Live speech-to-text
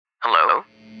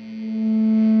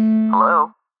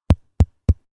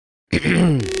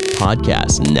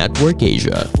Podcast Network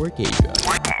Asia.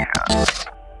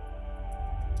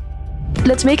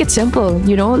 Let's make it simple,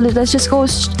 let's just go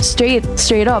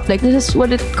straight up, like this is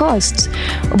what it costs.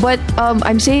 But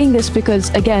I'm saying this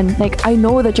because, again, like I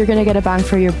know that you're gonna get a bang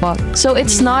for your buck, so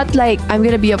it's not like I'm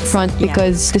gonna be upfront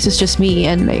because this is just me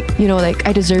and like like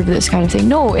I deserve this kind of thing.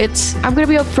 No, it's I'm gonna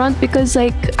be upfront because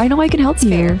like I know I can help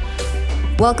you.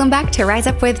 Welcome back to Rise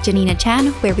Up with Janina Chan,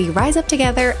 where we rise up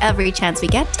together every chance we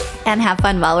get and have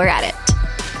fun while we're at it.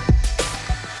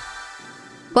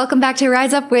 Welcome back to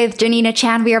Rise Up with Janina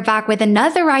Chan. We are back with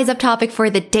another Rise Up topic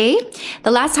for the day. The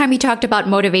last time we talked about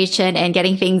motivation and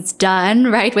getting things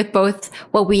done, right? With both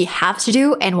what we have to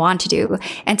do and want to do.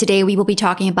 And today we will be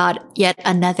talking about yet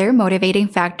another motivating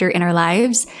factor in our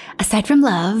lives, aside from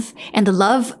love and the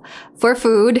love for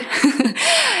food.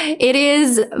 It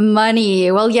is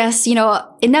money. Well, yes,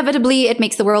 inevitably it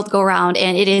makes the world go round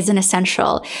and it is an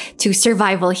essential to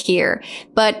survival here,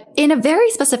 but in a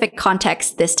very specific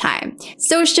context this time.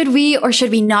 So should we or should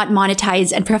we not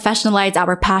monetize and professionalize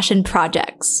our passion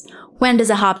projects? When does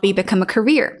a hobby become a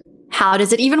career? How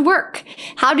does it even work?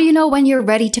 How do you know when you're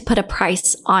ready to put a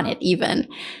price on it even?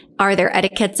 Are there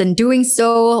etiquettes in doing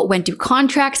so? When do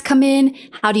contracts come in?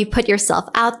 How do you put yourself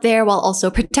out there while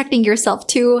also protecting yourself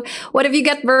too? What if you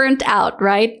get burnt out,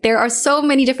 right? There are so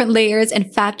many different layers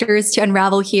and factors to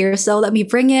unravel here. So let me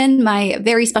bring in my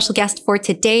very special guest for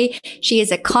today. She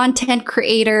is a content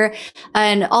creator,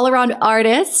 an all-around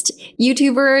artist,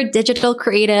 YouTuber, digital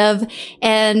creative.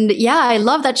 And yeah, I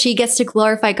love that she gets to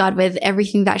glorify God with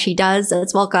everything that she does.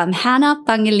 Let's welcome Hannah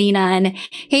Pangilinan.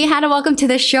 Hey, Hannah, welcome to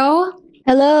the show.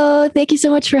 Hello, thank you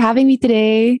so much for having me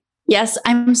today. Yes,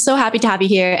 I'm so happy to have you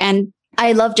here. And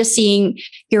I love just seeing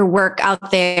your work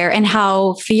out there and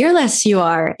how fearless you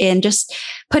are in just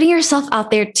putting yourself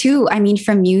out there too. I mean,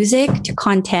 from music to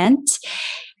content.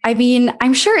 I mean,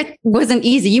 I'm sure it wasn't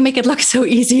easy. You make it look so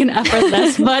easy and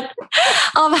effortless, but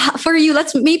for you,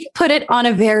 let's maybe put it on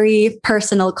a very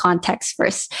personal context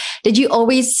first. Did you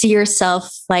always see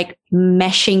yourself like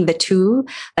meshing the two,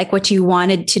 like what you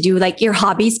wanted to do, like your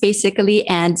hobbies basically,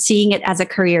 and seeing it as a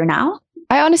career now?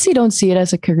 I honestly don't see it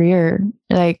as a career,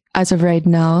 like as of right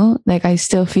now. Like I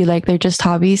still feel like they're just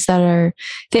hobbies that are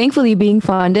thankfully being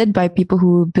funded by people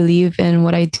who believe in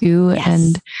what I do. Yes.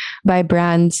 And by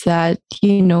brands that,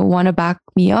 want to back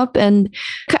me up. And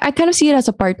I kind of see it as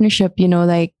a partnership,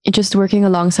 like just working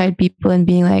alongside people and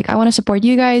being like, I want to support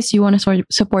you guys. You want to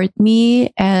support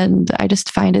me. And I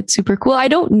just find it super cool. I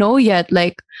don't know yet,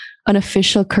 like an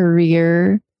official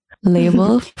career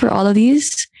label for all of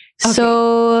these. Okay.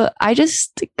 So I'm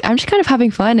just kind of having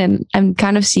fun, and I'm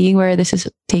kind of seeing where this is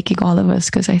taking all of us,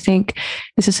 because I think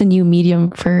this is a new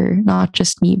medium for not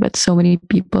just me, but so many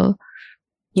people.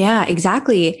 Yeah,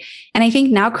 exactly. And I think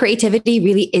now creativity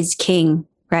really is king,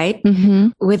 right? Mm-hmm.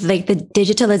 With like the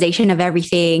digitalization of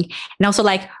everything and also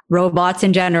like robots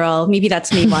in general. Maybe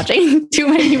that's me watching too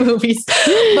many movies.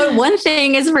 But one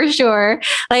thing is for sure,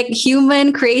 like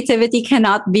human creativity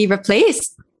cannot be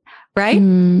replaced. Right?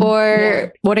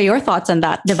 Or what are your thoughts on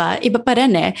that? Diba? Iba pa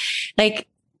rin eh. Like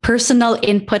personal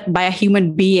input by a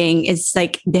human being is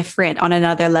like different on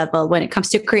another level when it comes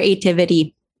to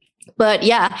creativity. But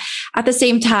yeah, at the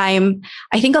same time,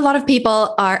 I think a lot of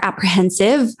people are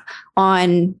apprehensive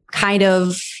on kind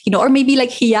of, or maybe like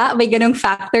hiya, may ganung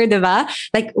factor, diba?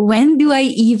 Like when do I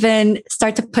even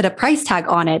start to put a price tag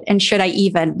on it? And should I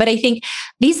even? But I think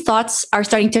these thoughts are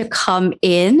starting to come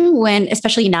in when,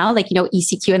 especially now, like,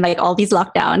 ECQ and like all these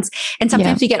lockdowns. And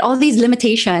sometimes we get all these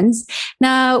limitations.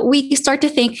 Now we start to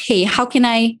think, hey, how can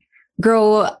I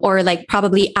grow or like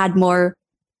probably add more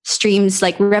streams,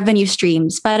 like revenue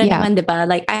streams, para naman, diba?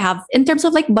 Like I have in terms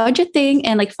of like budgeting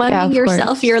and like funding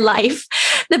yourself, your life,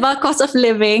 diba? Cost of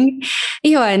living,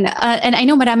 yun. And I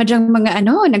know marami dyang mga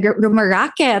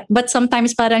nag-rumaraket, but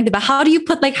sometimes parang, diba? How do you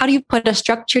put a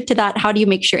structure to that? How do you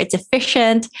make sure it's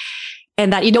efficient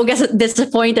and that you don't get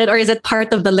disappointed, or is it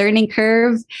part of the learning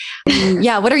curve?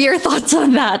 Yeah, what are your thoughts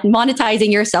on that?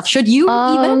 Monetizing yourself, should you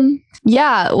even?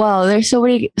 Yeah, well, there's so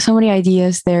many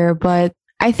ideas there, but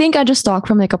I think I just talk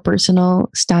from like a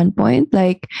personal standpoint.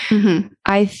 Like,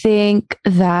 I think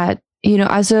that,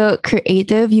 as a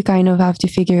creative, you kind of have to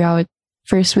figure out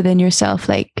first within yourself,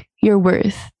 like your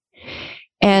worth.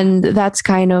 And that's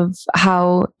kind of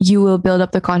how you will build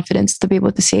up the confidence to be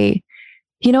able to say,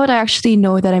 you know what, I actually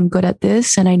know that I'm good at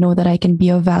this and I know that I can be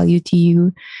of value to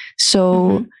you.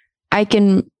 So I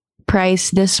can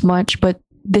price this much, but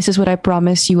this is what I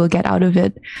promise you will get out of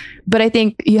it. But I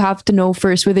think you have to know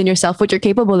first within yourself what you're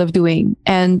capable of doing.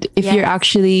 And if you're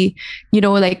actually,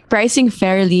 like pricing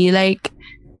fairly, like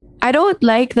I don't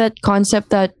like that concept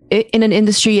that in an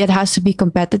industry it has to be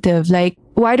competitive. Like,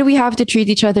 why do we have to treat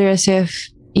each other as if,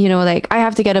 like I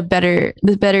have to get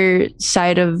the better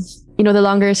side of, the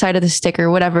longer side of the stick or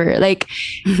whatever. Like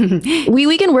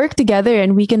we can work together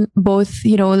and we can both,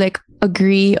 like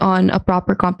agree on a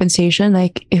proper compensation.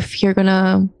 Like if you're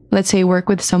gonna, let's say, work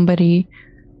with somebody,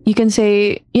 you can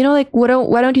say, like, why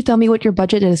don't you tell me what your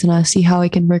budget is and I'll see how I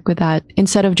can work with that,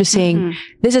 instead of just saying,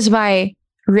 this is my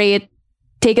rate,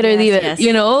 take it or leave it,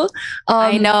 I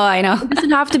know. It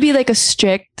doesn't have to be like a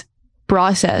strict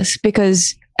process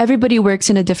because everybody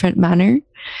works in a different manner.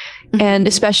 And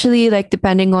especially like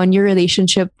depending on your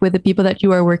relationship with the people that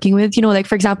you are working with, like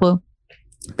for example,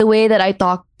 the way that I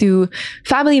talk to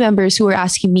family members who are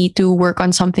asking me to work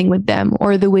on something with them,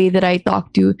 or the way that I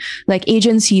talk to like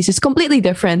agencies is completely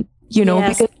different,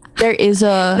 because there is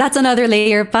that's another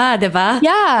layer pa, diba?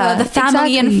 Yeah. The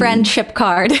family and friendship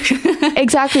card.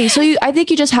 Exactly. So I think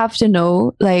you just have to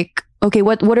know, like, okay,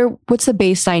 what's the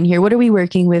baseline here? What are we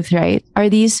working with, right? Are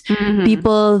these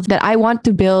people that I want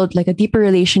to build like a deeper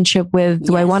relationship with?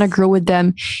 Do I want to grow with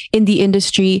them in the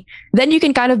industry? Then you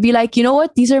can kind of be like, you know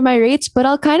what? These are my rates, but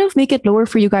I'll kind of make it lower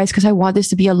for you guys because I want this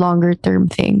to be a longer term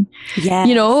thing. Yeah.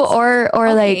 Or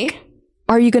like,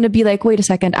 are you going to be like, wait a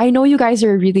second, I know you guys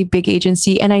are a really big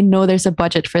agency and I know there's a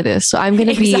budget for this. So I'm going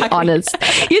to be honest,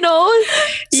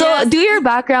 So do your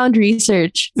background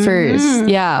research first.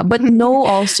 Yeah. But know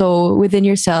also within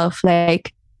yourself,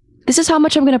 like, this is how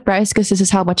much I'm going to price because this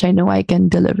is how much I know I can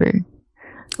deliver.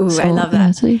 Ooh, I love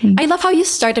that. I love how you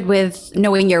started with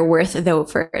knowing your worth though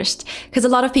first. Because a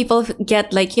lot of people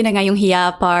get like, nga yung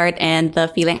hiya part and the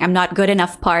feeling I'm not good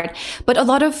enough part. But a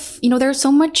lot of,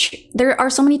 there are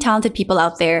so many talented people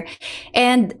out there.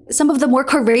 And some of the more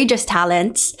courageous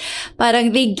talents, but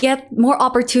they get more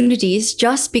opportunities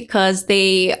just because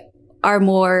they are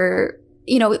more,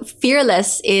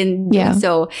 fearless in doing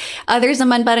so. Others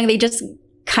naman parang they just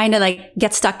kind of like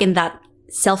get stuck in that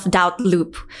self-doubt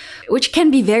loop, which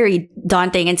can be very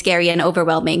daunting and scary and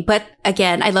overwhelming. But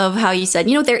again, I love how you said,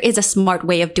 there is a smart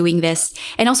way of doing this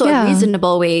and also a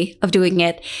reasonable way of doing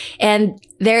it. And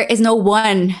there is no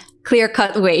one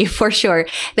clear-cut way for sure.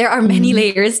 There are many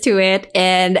layers to it.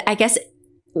 And I guess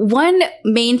one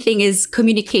main thing is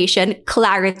communication,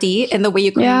 clarity in the way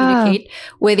you communicate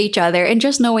with each other, and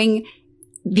just knowing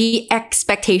the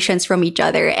expectations from each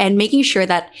other and making sure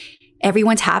that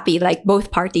everyone's happy, like both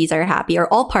parties are happy or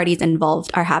all parties involved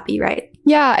are happy, right?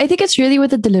 Yeah, I think it's really with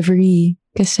the delivery.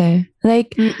 Kasi,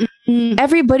 like,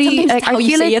 everybody, like, how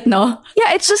you say it, no?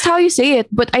 Yeah, it's just how you say it.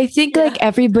 But I think like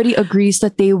everybody agrees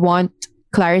that they want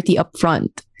clarity up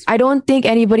front. I don't think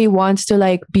anybody wants to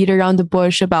like beat around the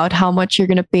bush about how much you're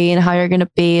gonna pay and how you're gonna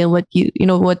pay and what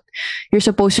what you're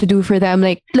supposed to do for them.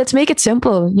 Like, let's make it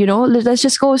simple. Let's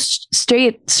just go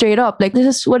straight up. Like, this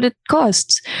is what it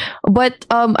costs. But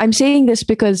I'm saying this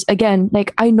because again,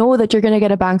 like, I know that you're gonna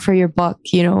get a bang for your buck.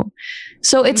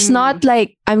 So it's not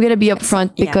like I'm gonna be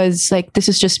upfront because like this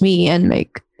is just me and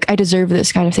like I deserve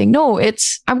this kind of thing. No,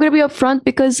 I'm gonna be upfront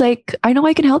because like I know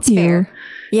I can help you. Fair.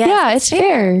 Yeah, it's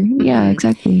fair. Yeah,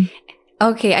 exactly.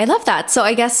 Okay, I love that. So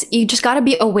I guess you just got to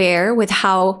be aware with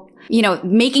how,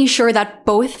 making sure that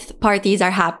both parties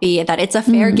are happy, that it's a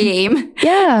fair game.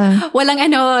 Yeah. Walang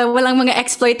mga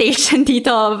exploitation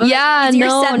dito. Yeah,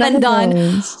 no, said than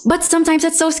done. But sometimes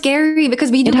it's so scary because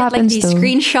we do get like these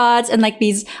screenshots and like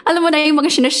these, alam mo na yung mga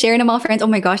sinashare ng mga friends, oh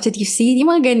my gosh, did you see? Yung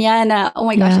mga ganyan na, oh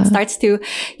my gosh, it starts to,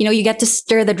 you get to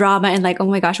stir the drama and like, oh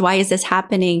my gosh, why is this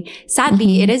happening?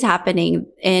 Sadly, it is happening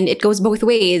and it goes both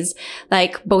ways.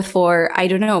 Like both for, I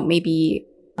don't know, maybe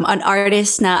an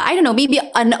artist na, I don't know, maybe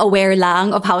unaware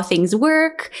lang of how things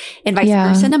work and vice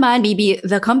versa naman. Maybe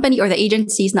the company or the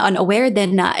agencies na unaware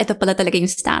din na ito pala talaga yung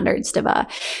standards, diba?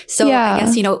 So I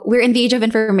guess, we're in the age of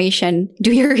information.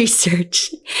 Do your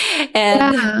research.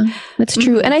 And that's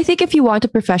true. And I think if you want to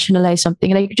professionalize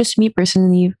something, like just me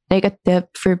personally, like a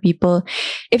tip for people,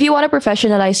 if you want to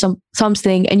professionalize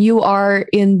something and you are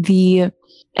in the,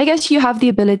 I guess you have the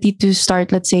ability to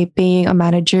start, let's say, paying a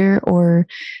manager or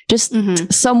just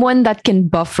someone that can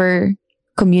buffer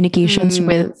communications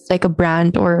with like a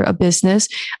brand or a business.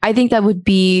 I think that would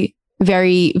be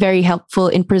very, very helpful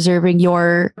in preserving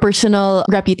your personal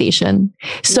reputation.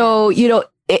 So,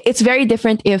 it's very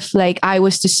different if like I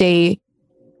was to say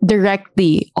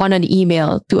directly on an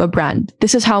email to a brand,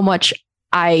 this is how much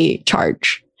I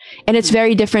charge. And it's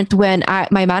very different when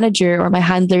my manager or my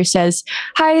handler says,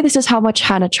 hi, this is how much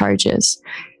Hannah charges.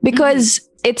 Because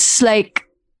it's like,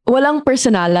 walang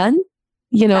personalan.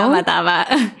 you know?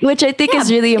 Tama. Which I think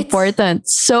is really important.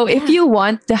 So if you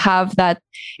want to have that,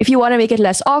 if you want to make it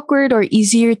less awkward or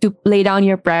easier to lay down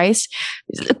your price,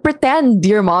 pretend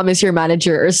your mom is your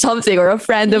manager or something, or a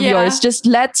friend of yours. Just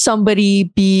let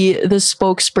somebody be the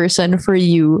spokesperson for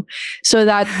you so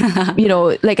that, you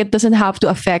know, like it doesn't have to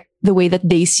affect the way that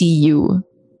they see you.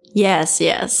 Yes.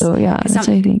 So yeah, that's what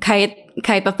I think.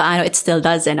 Kahit pa paano, it still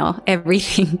does, you know,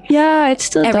 everything. Yeah, it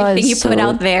still does. Everything you put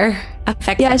out there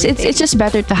affects Yes, everything. it's just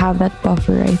better to have that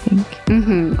buffer, I think.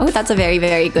 Oh, that's a very,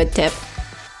 very good tip.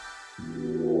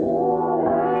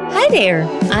 Hi there,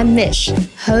 I'm Mish,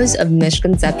 host of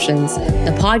Mishconceptions,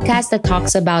 the podcast that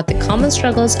talks about the common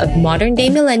struggles of modern day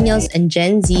millennials and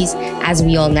Gen Zs as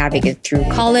we all navigate through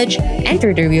college,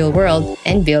 enter the real world,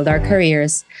 and build our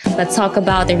careers. Let's talk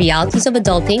about the realities of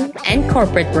adulting and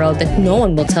corporate world that no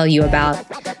one will tell you about.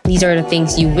 These are the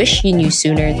things you wish you knew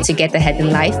sooner to get ahead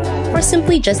in life, or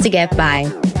simply just to get by.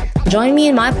 Join me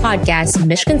in my podcast,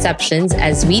 Misconceptions,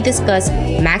 as we discuss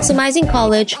maximizing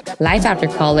college, life after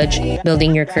college,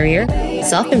 building your career,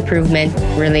 self-improvement,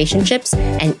 relationships,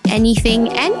 and anything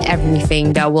and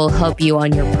everything that will help you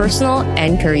on your personal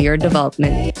and career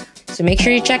development. So make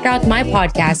sure you check out my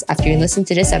podcast after you listen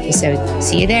to this episode.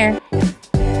 See you there.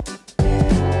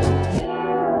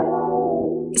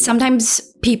 Sometimes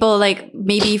people, like,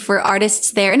 maybe for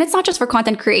artists there, and it's not just for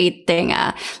content creating,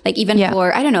 like even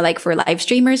for, I don't know, like for live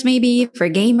streamers, maybe for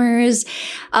gamers.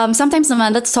 Sometimes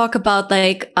naman, let's talk about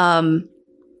like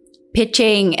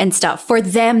pitching and stuff for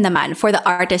them naman, for the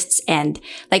artist's end.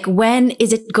 Like, when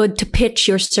is it good to pitch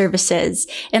your services?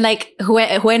 And like,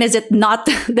 when is it not?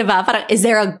 Diba? Parang, is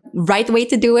there a right way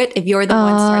to do it if you're the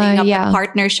one starting up a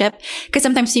partnership? Because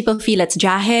sometimes people feel it's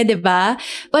jahe, diba?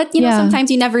 But you know,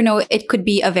 sometimes you never know. It could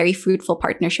be a very fruitful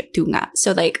partnership too nga.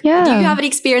 So like, do you have any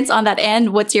experience on that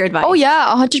end? What's your advice? Oh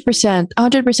yeah, 100%.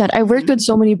 100%. I worked with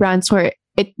so many brands where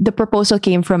the proposal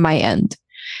came from my end.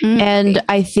 And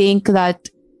I think that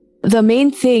the main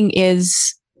thing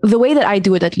is the way that I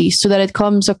do it, at least, so that it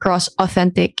comes across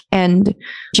authentic and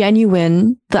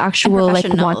genuine, the actual like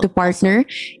want to partner.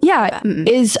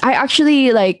 Is I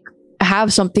actually like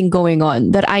have something going on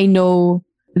that I know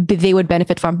they would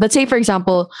benefit from. Let's say, for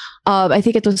example, I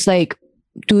think it was like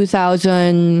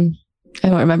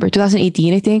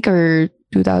 2018, I think, or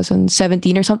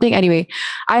 2017 or something. Anyway,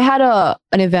 I had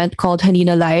an event called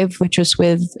Hanina Live, which was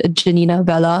with Janina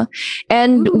Vela.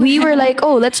 And we were like,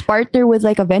 oh, let's partner with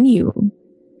like a venue,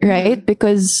 right?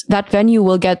 Because that venue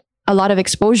will get a lot of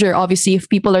exposure, obviously, if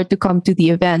people are to come to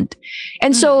the event.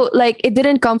 And so like, it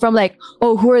didn't come from like,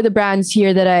 oh, who are the brands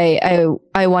here that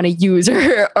I want to use,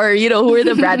 or, you know, who are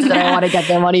the brands that I want to get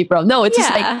their money from? No, it's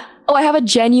just like, oh, I have a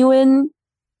genuine,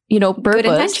 you know,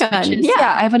 purpose. Good intention.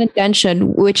 I have an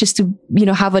intention, which is to, you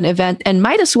know, have an event, and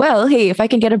might as well, hey, if I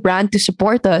can get a brand to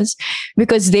support us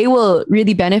because they will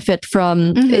really benefit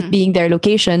from it being their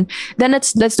location, then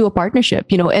let's do a partnership,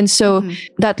 you know. And so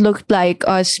that looked like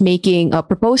us making a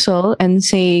proposal and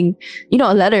saying, you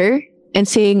know, a letter and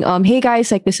saying, hey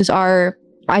guys, like, this is our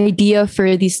idea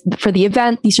for the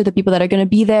event. These are the people that are going to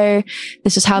be there.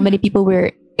 This is how many people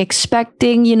we're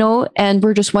expecting, you know, and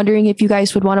we're just wondering if you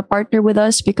guys would want to partner with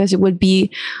us because it would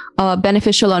be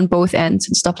beneficial on both ends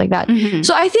and stuff like that.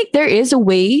 So I think there is a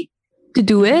way to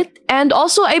do it. And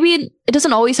also, I mean, it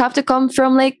doesn't always have to come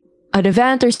from like an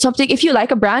event or something. If you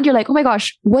like a brand, you're like, oh my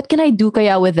gosh, what can I do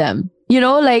kaya with them? You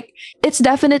know, like, it's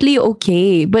definitely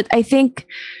okay. But I think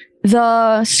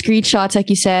the screenshots, like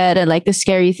you said, and like the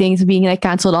scary things being like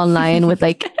canceled online with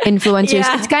like influencers,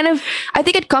 it's kind of, I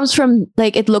think it comes from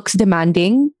like, it looks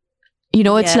demanding, you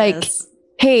know. It's like,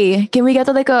 hey, can we get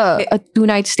to like a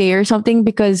 2-night stay or something,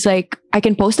 because like I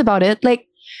can post about it, like,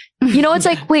 you know. It's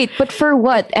like, wait, but for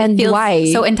what and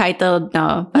why? So entitled.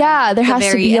 No, there has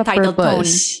to be a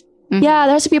purpose. There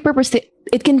has to be a purpose.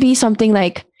 It can be something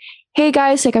like, hey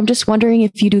guys, like, I'm just wondering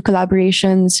if you do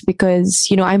collaborations because,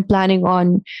 you know, I'm planning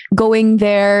on going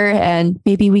there and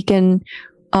maybe we can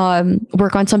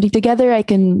work on something together. I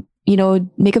can, you know,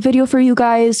 make a video for you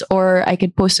guys, or I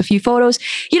could post a few photos.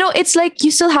 You know, it's like,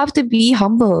 you still have to be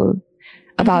humble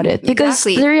about it, because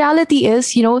the reality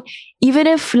is, you know, even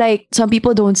if like some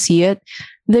people don't see it,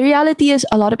 the reality is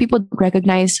a lot of people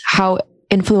recognize how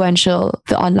influential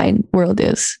the online world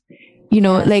is. You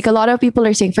know, like a lot of people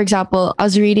are saying, for example, I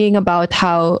was reading about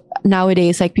how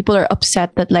nowadays, like, people are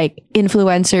upset that like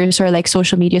influencers or like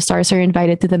social media stars are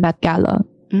invited to the Met Gala.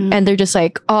 And they're just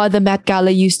like, oh, the Met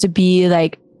Gala used to be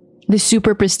like the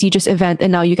super prestigious event,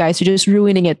 and now you guys are just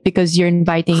ruining it because you're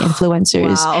inviting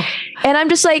influencers. And I'm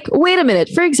just like, wait a minute.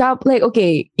 For example, like,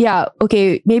 okay,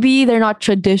 maybe they're not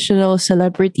traditional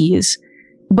celebrities,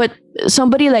 but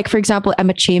somebody like, for example,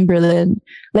 Emma Chamberlain,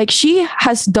 like she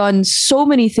has done so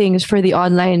many things for the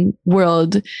online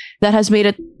world that has made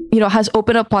it, has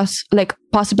opened up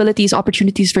possibilities,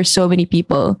 opportunities for so many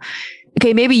people.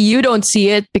 Okay, maybe you don't see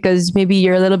it because maybe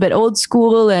you're a little bit old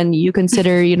school and you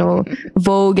consider,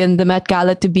 Vogue and the Met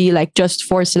Gala to be like just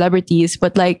for celebrities.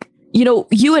 But like,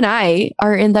 you and I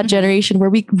are in that generation where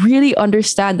we really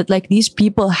understand that like these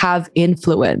people have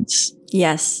influence.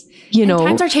 Yes. And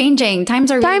times are changing.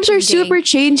 Times are super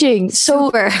changing.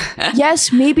 So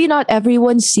yes, maybe not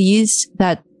everyone sees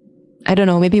that. I don't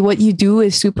know, maybe what you do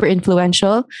is super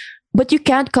influential, but you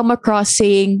can't come across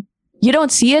saying, you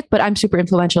don't see it, but I'm super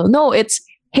influential. No, it's,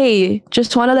 hey,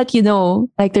 just want to let you know,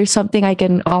 like there's something I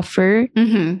can offer.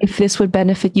 If this would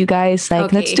benefit you guys,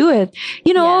 like let's do it.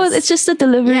 It's just the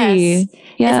delivery. Yes.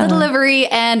 Yeah. It's the delivery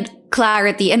and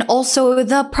clarity, and also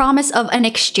the promise of an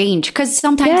exchange, because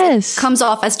sometimes it comes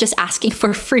off as just asking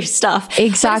for free stuff.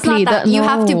 Exactly. You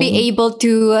have to be able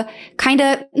to kind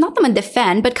of not even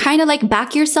defend, but kind of like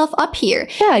back yourself up here.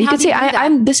 Yeah, you could say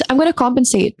I'm going to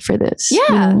compensate for this.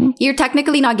 Yeah, you're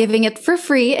technically not giving it for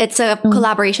free. It's a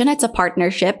collaboration. It's a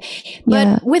partnership.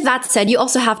 But with that said, you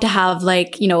also have to have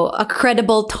like a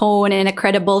credible tone and a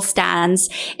credible stance,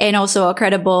 and also a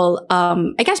credible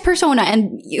I guess persona,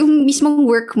 and yung mismong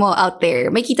work mo out there.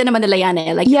 May kita naman nila yan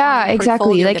eh. Like,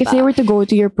 exactly. Like, diba? If they were to go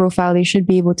to your profile, they should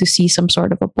be able to see some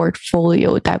sort of a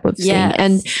portfolio type of thing.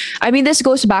 And I mean, this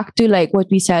goes back to like what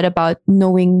we said about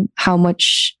knowing how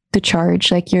much to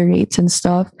charge, like your rates and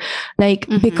stuff. Like,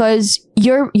 because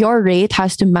your rate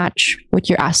has to match what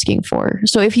you're asking for.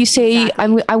 So if you say,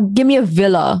 give me a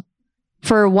villa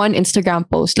for one Instagram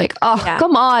post, like,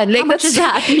 come on, like, how much is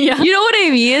that? You know what I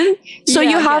mean? So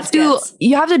you have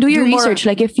to do your research.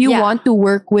 Like, if you want to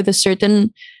work with a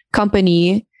certain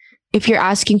company, if you're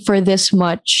asking for this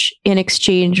much in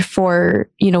exchange for,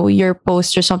 your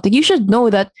post or something, you should know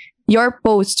that your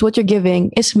posts, what you're giving,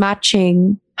 is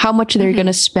matching how much they're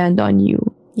gonna spend on you.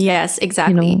 Yes,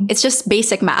 exactly. It's just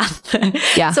basic math.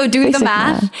 So do the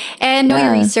math and know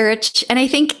your research. And I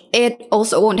think it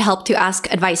also won't help to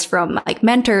ask advice from like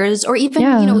mentors, or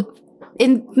even,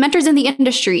 in mentors in the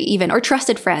industry even, or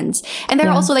trusted friends. And there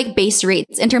are also like base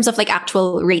rates in terms of like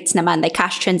actual rates naman, like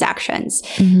cash transactions.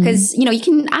 Because, you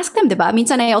can ask them, diba?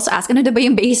 Minsan I also ask, ano diba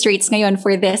yung base rates ngayon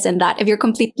for this and that, if you're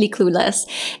completely clueless.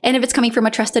 And if it's coming from a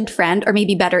trusted friend, or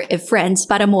maybe better if friends,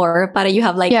 para you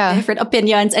have like different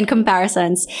opinions and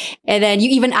comparisons. And then you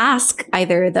even ask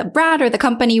either the brand or the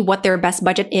company what their best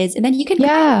budget is. And then you can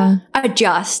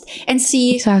adjust and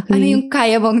see ano yung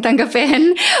kaya mong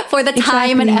tanggapin for the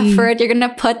time and effort you're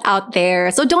gonna put out there.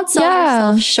 So don't sell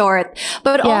yourself short,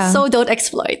 but also don't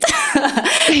exploit.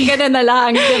 Ganun na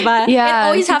lang, diba? Yeah, it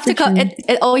always have to come.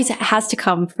 It always has to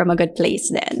come from a good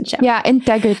place. Then, yeah,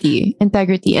 integrity, and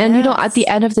at the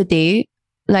end of the day,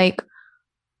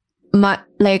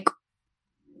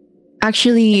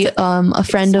 actually, a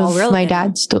friend of my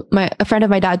dad's, a friend of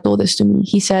my dad told this to me.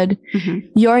 He said,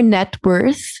 "Your net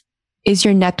worth is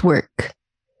your network."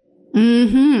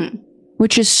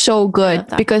 Which is so good,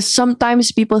 because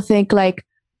sometimes people think like,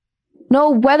 no,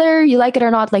 whether you like it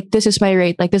or not, like, this is my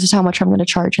rate, like, this is how much I'm going to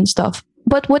charge and stuff.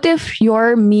 But what if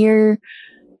your mere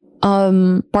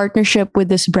partnership with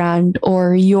this brand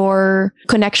or your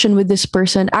connection with this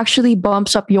person actually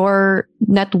bumps up your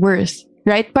net worth,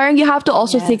 right? Parang you have to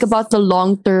also think about the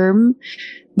long-term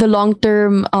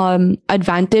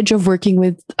advantage of working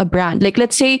with a brand. Like,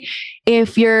 let's say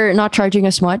if you're not charging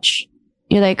as much,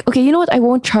 you're like, okay, you know what? I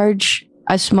won't charge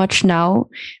as much now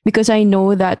because I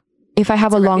know that if I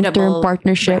have a long-term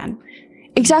partnership, brand.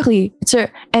 Exactly.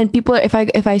 And people, if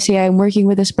I say I'm working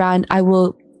with this brand, I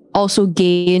will also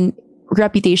gain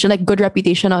reputation, like good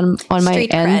reputation on my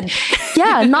end.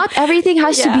 Yeah, not everything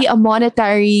has to be a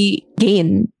monetary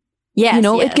gain. Yes,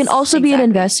 it can also be an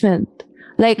investment.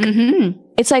 Like,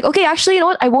 it's like, okay, actually, you know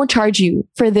what? I won't charge you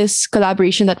for this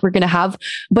collaboration that we're going to have,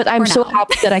 but I'm so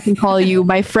happy that I can call you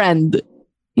my friend.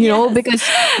 You know, because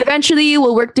eventually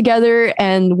we'll work together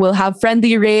and we'll have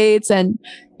friendly rates, and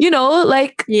you also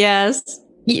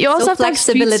have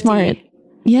flexibility. Smart.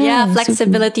 Yeah,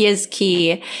 flexibility is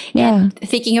key. And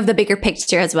thinking of the bigger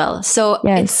picture as well. So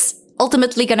it's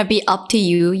ultimately going to be up to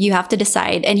you. You have to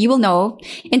decide, and you will know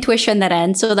intuition na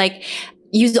rin. So like,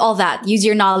 use all that. Use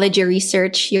your knowledge, your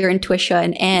research, your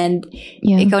intuition, and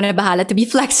ikaw na bahala to be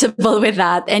flexible with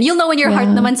that. And you'll know in your heart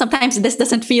naman sometimes this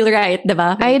doesn't feel right,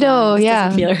 diba? I know,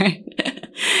 doesn't feel right.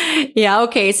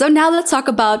 Okay. So now let's talk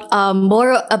about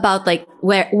more about like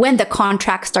when the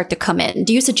contracts start to come in.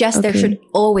 Do you suggest there should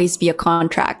always be a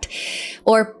contract?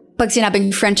 Or pag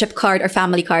sinabing friendship card or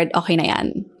family card, okay na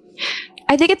yan?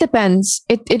 I think it depends.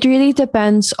 It really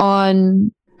depends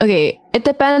on okay, it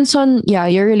depends on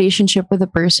your relationship with the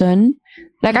person.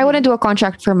 Like I wouldn't do a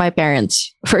contract for my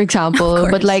parents, for example,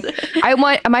 but like I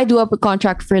might do a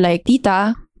contract for like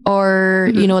tita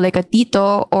or like a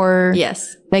tito or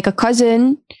like a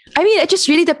cousin. I mean, it just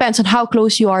really depends on how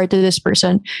close you are to this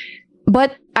person.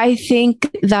 But I think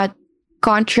that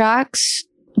contracts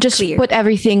just put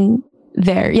everything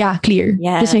there. Yeah, clear.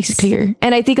 Just makes it clear.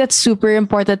 And I think that's super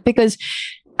important because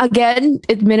again,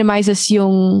 it minimizes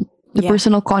the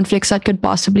personal conflicts that could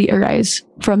possibly arise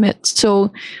from it.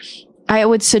 So I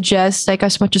would suggest, like,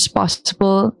 as much as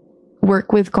possible,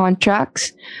 work with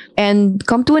contracts and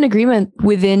come to an agreement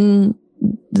within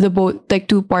the both, like,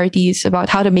 two parties about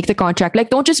how to make the contract. Like,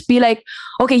 don't just be like,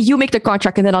 okay, you make the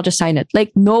contract and then I'll just sign it.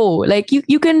 Like, no, like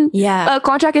you can, a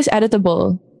contract is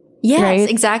editable. Yes, right?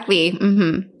 Exactly.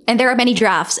 Mm-hmm. And there are many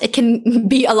drafts. It can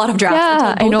be a lot of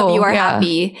drafts until both of you are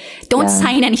happy. Don't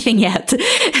sign anything yet.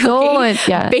 Don't.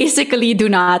 Basically, do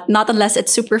not unless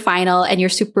it's super final and you're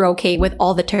super okay with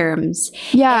all the terms.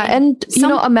 Yeah, and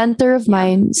a mentor of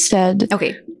mine said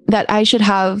that I should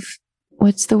have,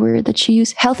 what's the word that she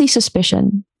used? Healthy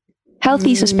suspicion.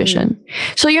 Healthy suspicion.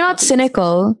 So you're not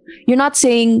cynical. You're not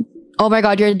saying, oh my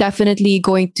God, you're definitely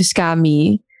going to scam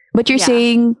me. But you're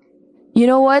saying, you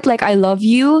know what? Like, I love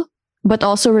you, but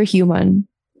also we're human.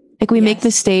 Like, we make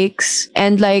mistakes.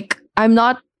 And like, I'm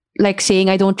not like saying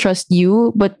I don't trust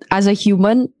you, but as a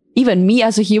human, even me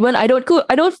as a human, I don't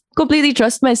completely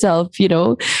trust myself,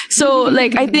 So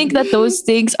like, I think that those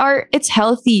things it's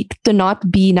healthy to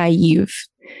not be naive.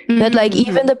 That like,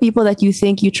 even the people that you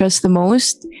think you trust the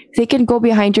most, they can go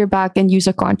behind your back and use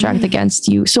a contract against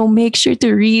you. So make sure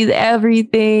to read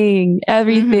everything.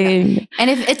 And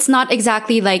if it's not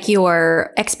exactly like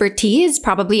your expertise,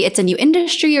 probably it's a new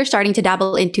industry you're starting to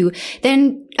dabble into,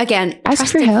 then again,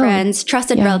 trusted friends,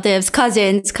 trusted relatives,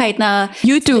 cousins, kahit na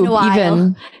YouTube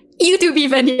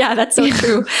even. Yeah, that's so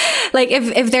true. Like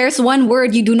if there's one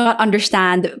word you do not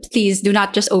understand, please do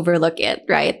not just overlook it,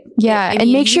 right? Yeah,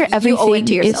 and make sure everything you owe it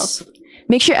to yourself.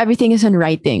 Make sure everything is in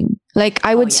writing. Like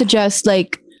I would suggest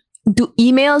like do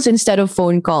emails instead of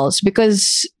phone calls,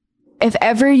 because if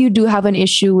ever you do have an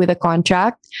issue with a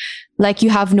contract, like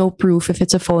you have no proof if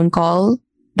it's a phone call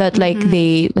that like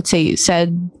they, let's say,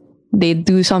 said they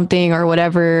do something or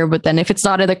whatever, but then if it's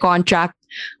not in the contract,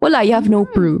 voila, you have no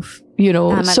proof,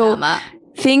 Tama.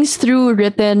 Things through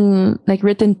written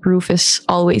proof is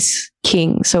always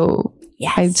king. So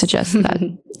I'd suggest that.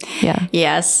 Yeah.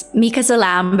 Yes. Meek as a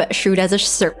lamb, shrewd as a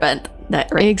serpent.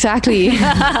 Right? Exactly.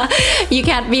 You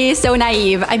can't be so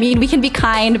naive. I mean, we can be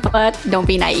kind, but don't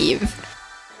be naive.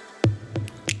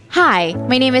 Hi,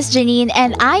 my name is Janine,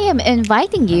 and I am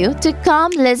inviting you to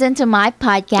come listen to my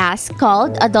podcast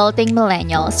called Adulting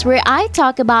Millennials, where I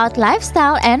talk about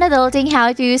lifestyle and adulting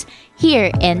how-tos here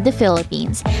in the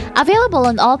Philippines. Available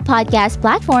on all podcast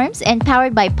platforms and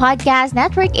powered by Podcast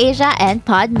Network Asia and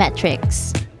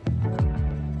Podmetrics.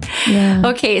 Yeah.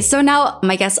 Okay, so now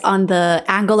I guess on the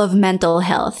angle of mental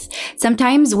health,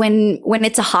 sometimes when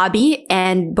it's a hobby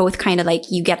and both kind of like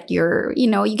you get your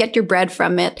bread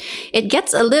from it, it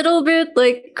gets a little bit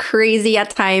like crazy at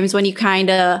times when you kind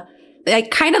of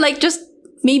like just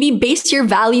maybe base your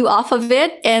value off of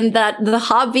it, and that the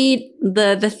hobby,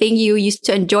 the thing you used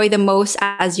to enjoy the most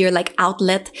as your like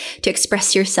outlet to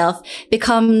express yourself,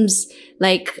 becomes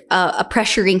like a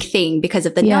pressuring thing because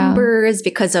of the numbers,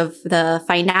 because of the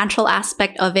financial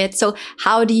aspect of it. So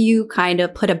how do you kind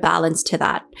of put a balance to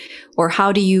that? Or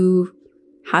how do you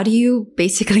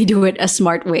basically do it a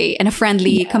smart way and a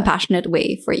friendly, compassionate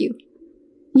way for you?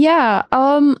 Yeah.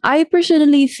 I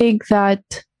personally think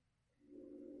that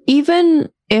even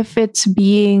if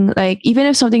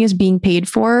something is being paid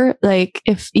for, like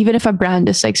even if a brand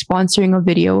is like sponsoring a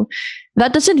video,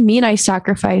 that doesn't mean I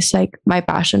sacrifice like my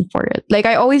passion for it. Like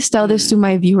I always tell this to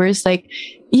my viewers, like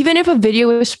even if a video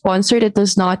is sponsored, it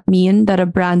does not mean that a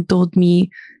brand told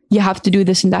me you have to do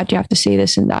this and that, you have to say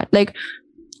this and that. Like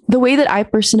the way that I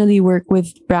personally work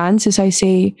with brands is I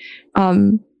say,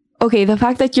 okay, the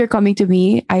fact that you're coming to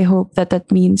me, I hope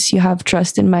that means you have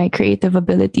trust in my creative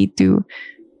ability to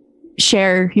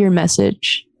share your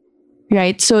message,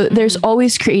 right? So there's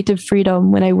always creative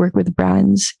freedom when I work with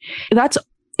brands. That's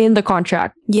in the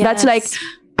contract. Yes. That's like,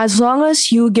 as long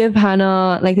as you give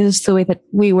Hannah, like this is the way that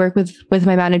we work with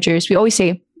my managers. We always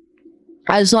say,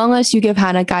 as long as you give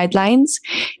Hannah guidelines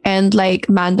and like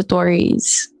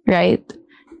mandatories, right?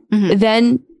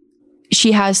 Then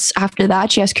after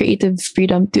that, she has creative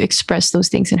freedom to express those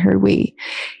things in her way.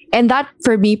 And that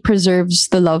for me preserves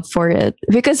the love for it,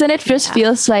 because then it just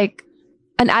feels like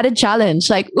an added challenge.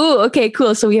 Like, ooh, okay,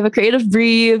 cool. So we have a creative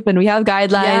brief and we have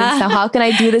guidelines. Yeah. Now, how can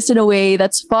I do this in a way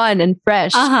that's fun and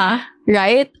fresh?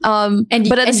 Right?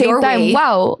 But at the same time,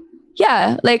 wow.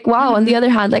 Yeah. Like, wow. On the other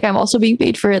hand, like I'm also being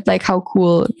paid for it. Like, how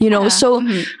cool, you know? So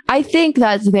I think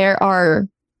that there are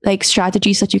like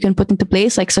strategies that you can put into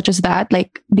place, like such as that,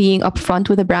 like being upfront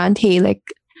with a brand. Hey, like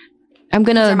I'm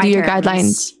going to do your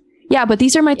guidelines. Yeah, but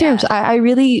these are my terms. I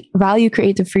really value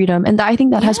creative freedom. And I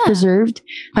think that has preserved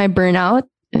my burnout,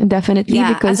 definitely,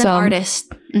 because as an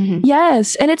artist.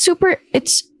 Yes. And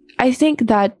I think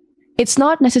that it's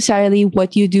not necessarily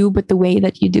what you do, but the way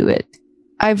that you do it.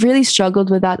 I've really struggled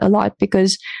with that a lot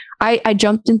because I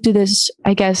jumped into this,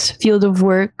 I guess, field of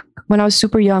work when I was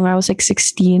super young. I was like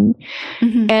 16.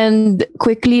 And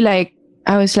quickly, like,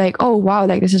 I was like, oh, wow,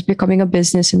 like this is becoming a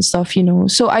business and stuff, you know?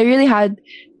 So I really had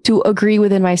to agree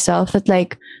within myself that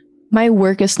like my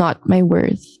work is not my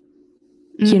worth,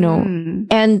 you know?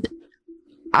 And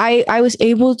I was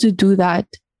able to do that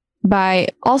by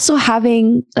also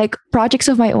having like projects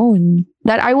of my own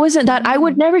that I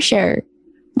would never share,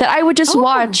 that I would just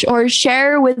watch or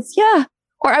share with,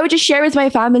 or I would just share with my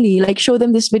family, like show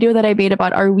them this video that I made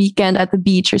about our weekend at the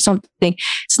beach or something.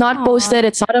 It's not posted,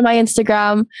 it's not on my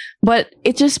Instagram, but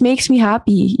it just makes me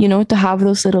happy, you know, to have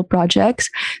those little projects.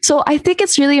 So I think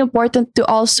it's really important to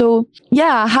also,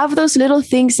 have those little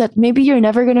things that maybe you're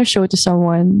never going to show to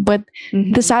someone, but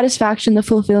the satisfaction, the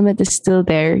fulfillment is still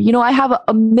there. You know, I have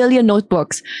a million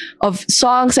notebooks of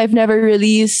songs I've never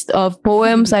released, of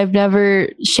poems I've never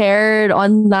shared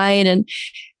online, and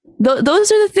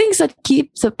those are the things that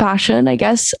keep the passion, I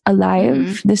guess,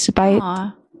 alive despite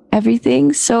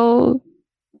everything. So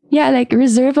like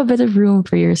reserve a bit of room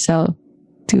for yourself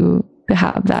to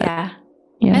have that.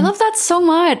 Yeah. I love that so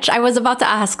much. I was about to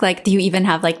ask, like, do you even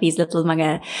have like these little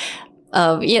mga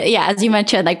as you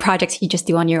mentioned, like projects you just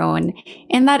do on your own?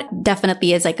 And that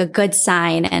definitely is like a good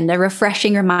sign and a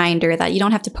refreshing reminder that you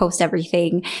don't have to post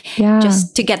everything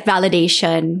just to get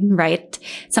validation, right?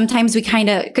 Sometimes we kind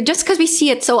of, just because we see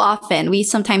it so often, we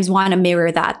sometimes want to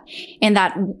mirror that. And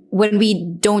that when we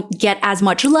don't get as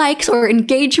much likes or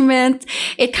engagement,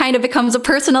 it kind of becomes a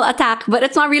personal attack, but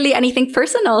it's not really anything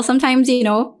personal. Sometimes, you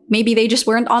know, maybe they just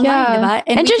weren't online. Diba?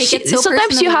 And just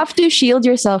sometimes you have to shield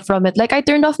yourself from it. Like I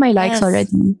turned off my likes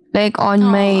already. Like on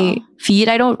my feed,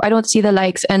 I don't see the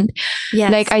likes, and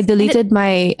like I deleted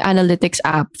my analytics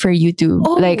app for YouTube.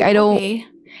 Like I don't,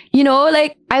 you know,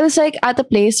 like I was like at the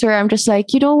place where I'm just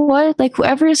like, you know what? Like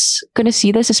whoever's gonna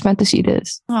see this is meant to see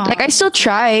this. Like I still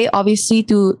try, obviously,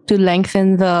 to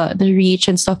lengthen the reach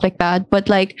and stuff like that. But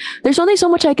like, there's only so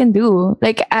much I can do.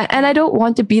 Like, and I don't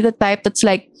want to be the type that's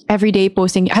like every day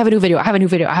posting, I have a new video, I have a new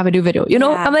video, I have a new video. You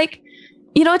know, I'm like,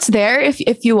 you know, it's there.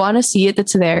 If you want to see it,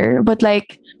 it's there. But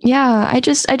like, I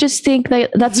just think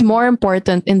that that's more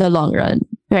important in the long run,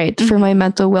 right? For my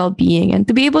mental well-being, and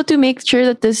to be able to make sure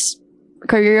that this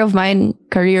career of mine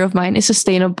is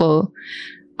sustainable.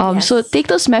 So take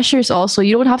those measures also.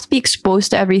 You don't have to be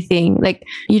exposed to everything. Like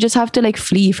you just have to like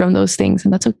flee from those things,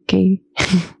 and that's okay.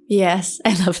 Yes,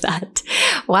 I love that.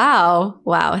 Wow.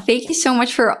 Thank you so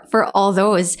much for all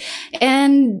those.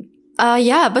 And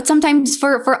but sometimes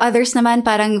for others naman,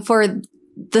 parang for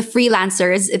the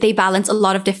freelancers, they balance a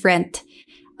lot of different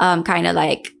kind of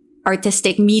like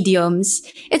artistic mediums.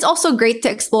 It's also great to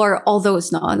explore all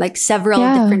those, no? Like several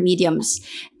different mediums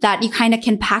that you kind of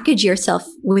can package yourself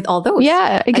with all those.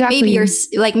 Yeah, exactly. Like maybe you're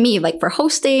like me, like for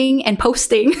hosting and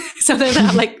posting. So they're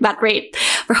not like that rate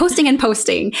for hosting and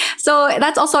posting. So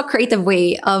that's also a creative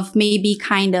way of maybe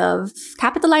kind of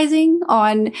capitalizing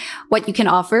on what you can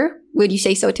offer. Would you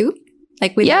say so too?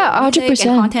 Like with 100%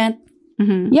 and content?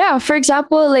 Yeah, for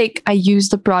example, like I use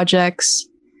the projects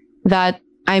that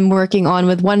I'm working on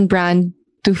with one brand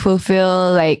to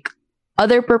fulfill like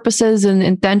other purposes and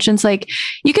intentions. Like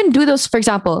you can do those, for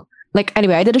example, like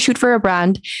anyway, I did a shoot for a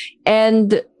brand,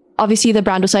 and obviously the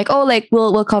brand was like, oh, like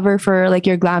we'll cover for like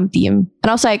your glam theme. And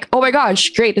I was like, oh my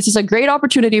gosh, great. This is a great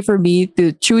opportunity for me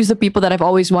to choose the people that I've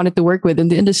always wanted to work with in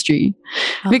the industry,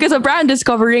 because a brand is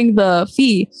covering the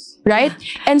fee, right?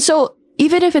 And so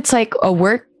even if it's like a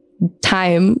work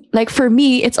time, like for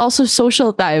me, it's also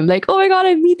social time. Like, oh my God,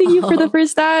 I'm meeting you for the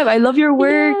first time. I love your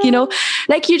work, you know,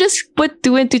 like you just put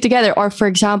two and two together. Or for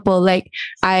example, like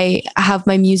I have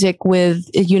my music with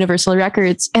Universal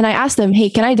Records, and I asked them, hey,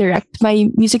 can I direct my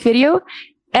music video?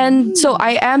 And so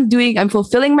I'm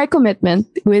fulfilling my commitment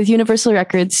with Universal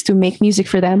Records to make music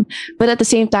for them. But at the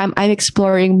same time, I'm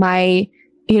exploring my,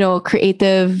 you know,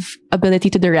 creative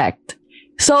ability to direct.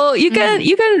 So you can,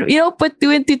 you know, put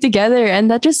two and two together, and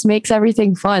that just makes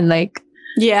everything fun. Like,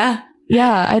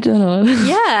 yeah, I don't know.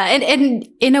 Yeah. And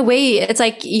in a way, it's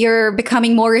like you're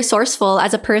becoming more resourceful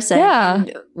as a person. Yeah.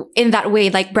 And in that way,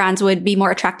 like brands would be more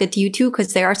attracted to you too,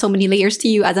 because there are so many layers to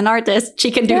you as an artist.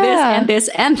 She can do this and this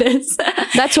and this.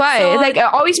 That's why. So, like I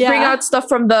always bring out stuff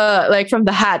from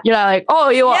the hat. You know, like, oh,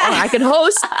 I can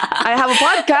host. I have a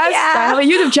podcast. I have a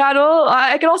YouTube channel.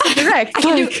 I can also direct.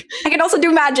 I can also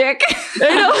do magic.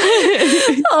 You know?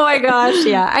 Oh my gosh.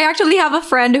 Yeah. I actually have a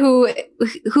friend who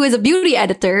is a beauty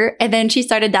editor, and then she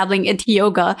started dabbling into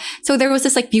yoga. So there was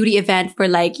this like beauty event for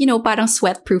like, parang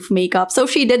sweat-proof makeup. So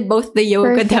she did both the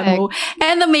yoga demo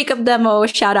and the makeup demo.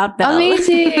 Shout out Belle.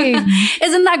 Amazing.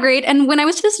 Isn't that great? And when I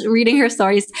was just reading her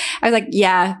stories, I was like,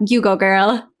 yeah, you go,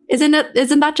 girl. Isn't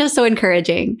that just so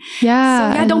encouraging?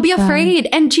 Yeah. So yeah, don't be afraid.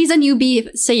 And she's a newbie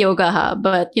sa yoga, ha,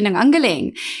 but yun ang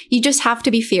galing. You just have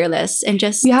to be fearless and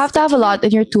just you have to have a lot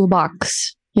in your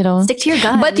toolbox, stick to your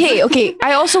guns. But hey, okay,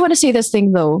 I also want to say this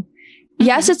thing though.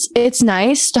 Yes, it's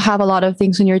nice to have a lot of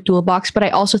things in your toolbox, but I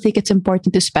also think it's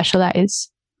important to specialize.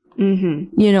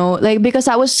 Mm-hmm. Because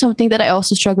that was something that I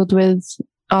also struggled with.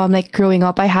 Like growing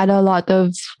up, I had a lot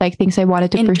of like things I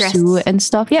wanted to pursue and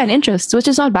stuff. Yeah, and interests, which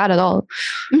is not bad at all.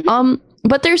 Mm-hmm.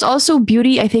 But there's also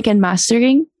beauty, I think, in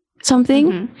mastering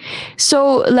something. Mm-hmm.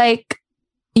 So like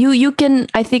you can,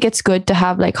 I think it's good to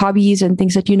have like hobbies and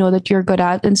things that you know that you're good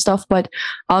at and stuff. But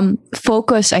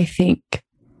focus, I think,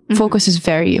 focus is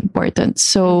very important.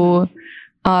 So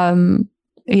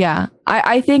yeah,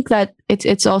 I think that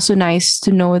it's also nice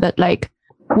to know that like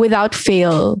without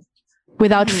fail,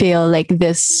 like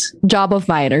this job of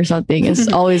mine or something is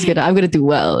always I'm gonna do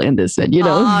well in this one,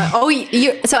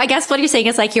 so I guess what you're saying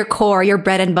is like your core, your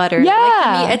bread and butter. Yeah. Like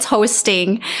for me, it's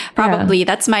hosting. Probably. Yeah.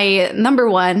 That's my number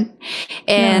one.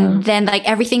 And then like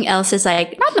everything else is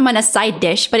like not naman a side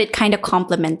dish, but it kind of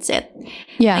complements it.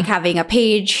 Yeah. Like having a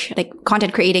page, like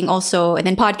content creating also, and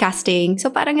then podcasting. So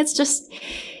parang it's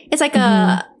like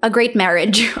a great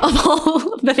marriage of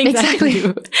all the things I can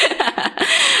do.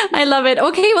 I love it.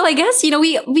 Okay, well, I guess,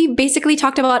 we basically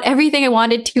talked about everything I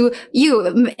wanted to.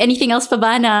 Anything else,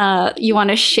 Pabana, you want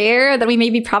to share that we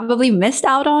maybe probably missed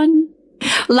out on?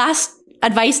 Last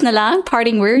advice na lang,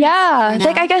 parting words? Yeah,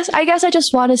 like I guess I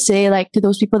just want to say like to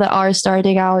those people that are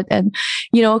starting out and,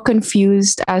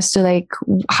 confused as to like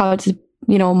how to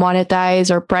monetize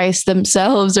or price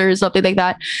themselves or something like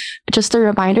that. Just a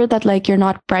reminder that like you're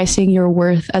not pricing your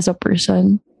worth as a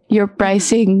person. You're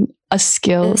pricing a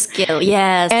skill.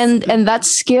 Yes. And that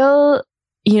skill,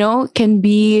 can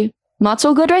be not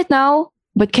so good right now,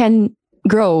 but can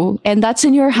grow. And that's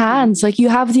in your hands. Like you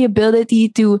have the ability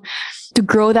to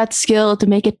grow that skill, to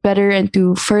make it better and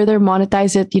to further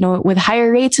monetize it, with higher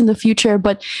rates in the future.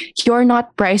 But you're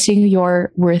not pricing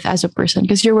your worth as a person,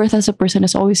 because your worth as a person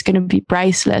is always going to be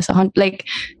priceless. Like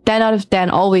 10 out of 10,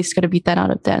 always going to be 10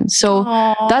 out of 10. So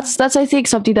that's I think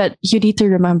something that you need to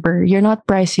remember. You're not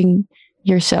pricing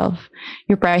yourself.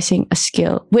 You're pricing a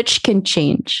skill, which can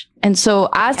change. And so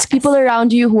ask people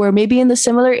around you who are maybe in the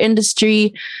similar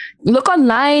industry, look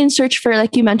online, search for,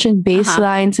 like you mentioned,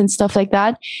 baselines and stuff like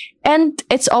that. And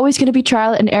it's always going to be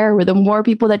trial and error. With the more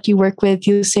people that you work with,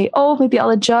 you say, oh, maybe I'll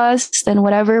adjust and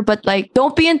whatever. But like,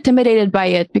 don't be intimidated by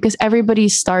it, because everybody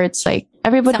starts. You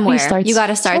got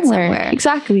to start somewhere.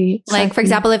 Exactly. Like, for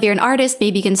example, if you're an artist,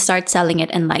 maybe you can start selling it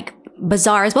in like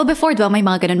bazaars. Well, before, may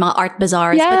mga ganun, mga art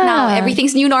bazaars. Yeah. But now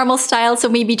everything's new normal style. So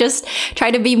maybe just try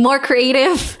to be more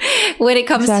creative when it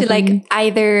comes to like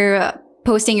either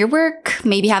posting your work,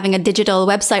 maybe having a digital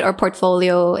website or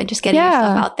portfolio, and just getting your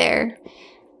stuff out there.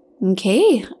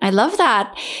 Okay, I love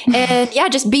that. And yeah,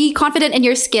 just be confident in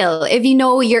your skill. If you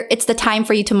know it's the time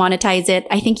for you to monetize it,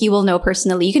 I think you will know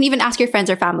personally. You can even ask your friends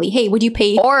or family, hey, would you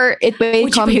pay? Or it may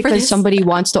come because somebody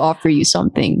wants to offer you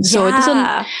something. So it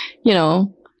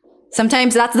doesn't,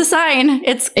 sometimes that's the sign.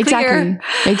 It's clear.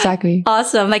 Exactly.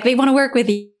 Awesome. Like they want to work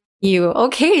with you.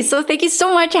 Okay, so thank you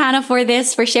so much, Hannah,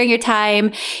 for sharing your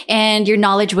time and your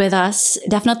knowledge with us.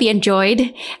 Definitely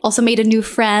enjoyed. Also made a new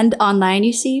friend online,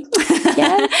 you see.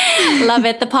 Yes. Love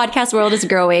it. The podcast world is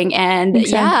growing. And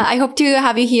yeah, I hope to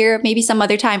have you here maybe some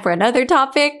other time for another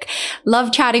topic.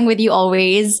 Love chatting with you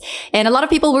always. And a lot of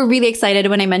people were really excited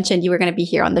when I mentioned you were going to be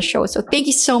here on the show. So thank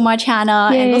you so much, Hannah.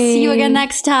 Yay. And we'll see you again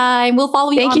next time. We'll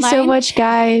follow you online. Thank you so much,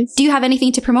 guys. Do you have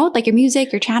anything to promote, like your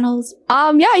music, your channels?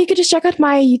 Yeah, you could just check out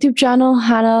my YouTube channel,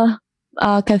 Hannah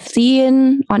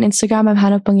Kathleen. On Instagram, I'm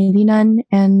Hannah Pangilinan.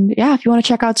 And yeah, if you want to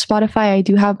check out Spotify, I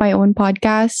do have my own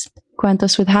podcast,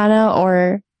 Cuentos with Hannah,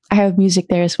 or I have music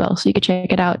there as well, so you can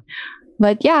check it out.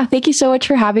 But yeah, thank you so much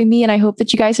for having me, and I hope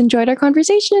that you guys enjoyed our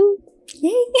conversation.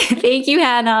 Yay! Thank you,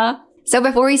 Hannah. So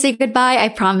before we say goodbye, I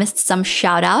promised some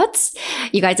shout outs.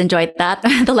 You guys enjoyed that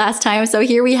the last time. So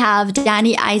here we have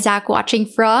Danny Isaac watching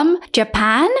from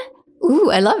Japan. Ooh,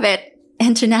 I love it.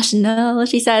 International.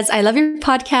 She says, I love your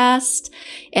podcast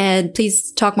and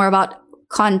please talk more about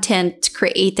content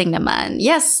creating naman.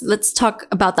 Yes, let's talk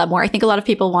about that more. I think a lot of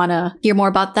people want to hear more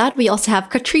about that. We also have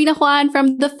Katrina Juan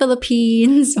from the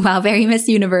Philippines. Wow, very Miss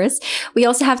Universe. We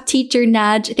also have Teacher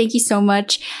Naj. Thank you so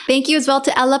much. Thank you as well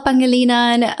to Ella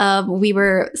Pangilinan. We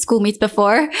were schoolmates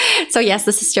before. So yes,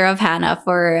 the sister of Hannah,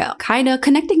 for kind of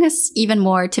connecting us even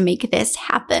more to make this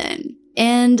happen.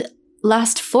 And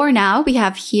last for now, we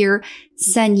have here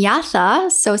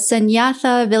Senyatha. So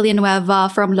Senyatha Villanueva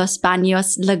from Los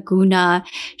Baños, Laguna.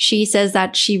 She says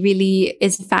that she really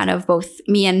is a fan of both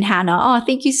me and Hannah. Oh,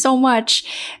 thank you so much.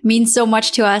 Means so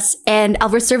much to us. And I'll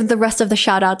reserve the rest of the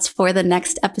shout outs for the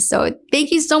next episode.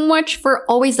 Thank you so much for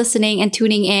always listening and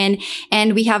tuning in.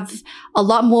 And we have a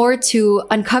lot more to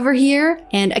uncover here.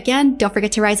 And again, don't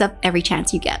forget to rise up every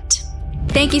chance you get.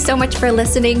 Thank you so much for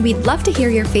listening. We'd love to hear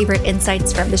your favorite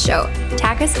insights from the show.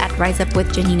 Tag us at Rise Up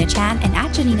with Janina Chan and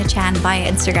at Janina Chan via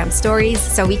Instagram stories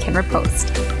so we can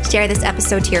repost. Share this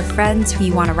episode to your friends who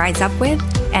you want to rise up with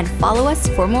and follow us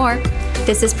for more.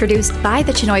 This is produced by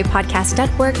the Chinoy Podcast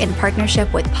Network in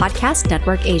partnership with Podcast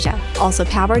Network Asia. Also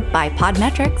powered by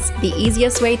Podmetrics, the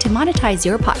easiest way to monetize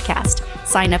your podcast.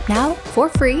 Sign up now for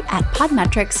free at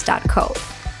podmetrics.co.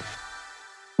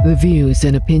 The views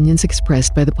and opinions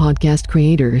expressed by the podcast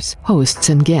creators, hosts,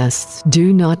 and guests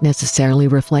do not necessarily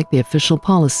reflect the official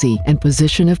policy and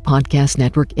position of Podcast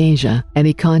Network Asia.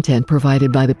 Any content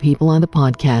provided by the people on the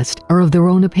podcast are of their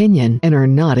own opinion and are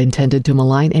not intended to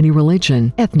malign any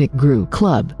religion, ethnic group,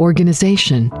 club,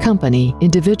 organization, company,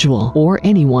 individual, or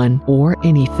anyone or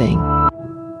anything.